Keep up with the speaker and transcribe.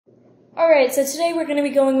Alright, so today we're going to be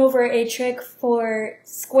going over a trick for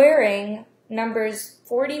squaring numbers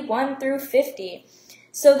 41 through 50.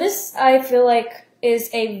 So this, I feel like, is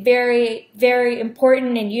a very, very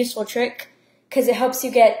important and useful trick because it helps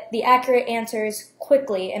you get the accurate answers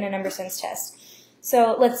quickly in a number sense test.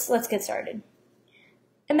 So let's get started.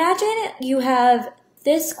 Imagine you have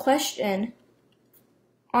this question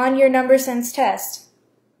on your number sense test.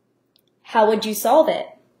 How would you solve it?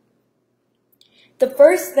 The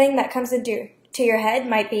first thing that comes into your head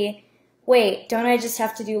might be, wait, don't I just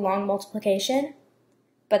have to do long multiplication?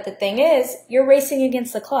 But the thing is, you're racing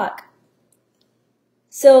against the clock.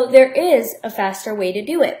 So there is a faster way to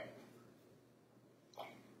do it.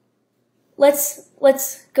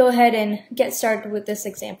 Let's go ahead and get started with this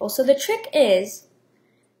example. So the trick is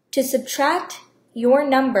to subtract your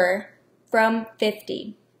number from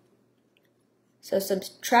 50. So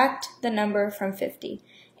subtract the number from 50,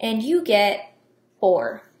 and you get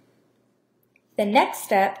 4. The next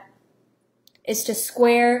step is to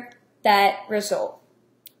square that result.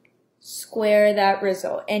 Square that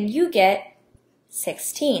result, and you get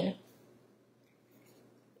 16.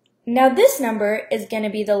 Now this number is going to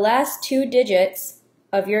be the last 2 digits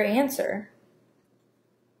of your answer.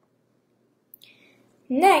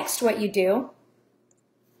 Next, what you do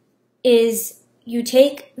is you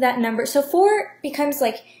take that number. So 4 becomes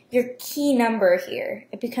like your key number here.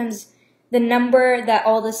 It becomes the number that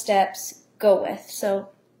all the steps go with. So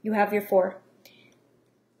you have your 4.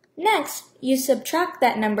 Next, you subtract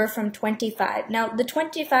that number from 25. Now, the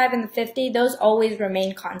 25 and the 50, those always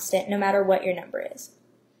remain constant no matter what your number is.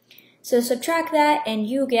 So subtract that and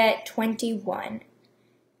you get 21.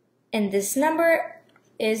 And this number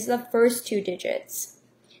is the first 2 digits.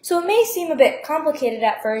 So it may seem a bit complicated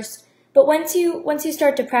at first, but once you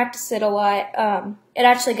start to practice it a lot, it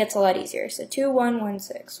actually gets a lot easier. So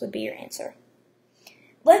 2116 would be your answer.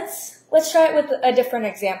 Let's try it with a different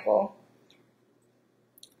example.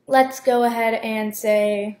 Let's go ahead and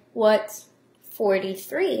say, what's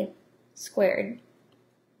 43 squared?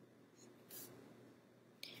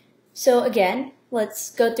 So again, let's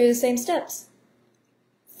go through the same steps.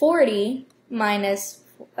 50 minus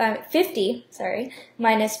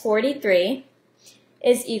 43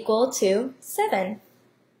 is equal to 7.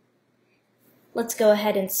 Let's go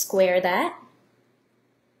ahead and square that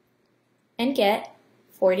and get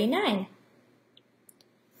 49.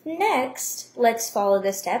 Next, let's follow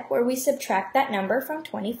the step where we subtract that number from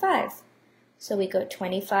 25. So we go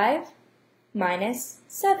 25 minus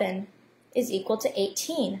 7 is equal to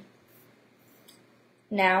 18.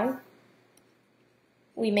 Now,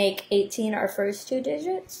 we make 18 our first 2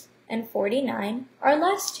 digits and 49 our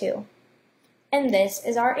last 2. And this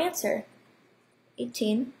is our answer,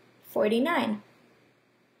 1849.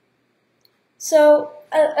 So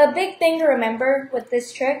a big thing to remember with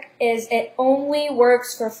this trick is it only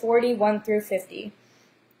works for 41 through 50.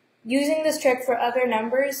 Using this trick for other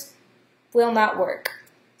numbers will not work.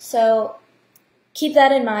 So keep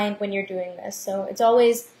that in mind when you're doing this. So it's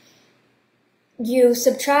always you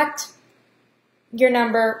subtract your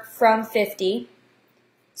number from 50,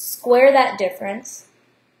 square that difference,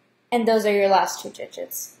 and those are your last 2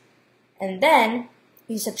 digits. And then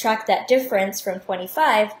you subtract that difference from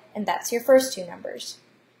 25, and that's your first 2 numbers.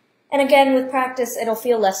 And again, with practice, it'll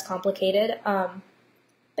feel less complicated.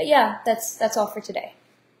 But yeah, that's all for today.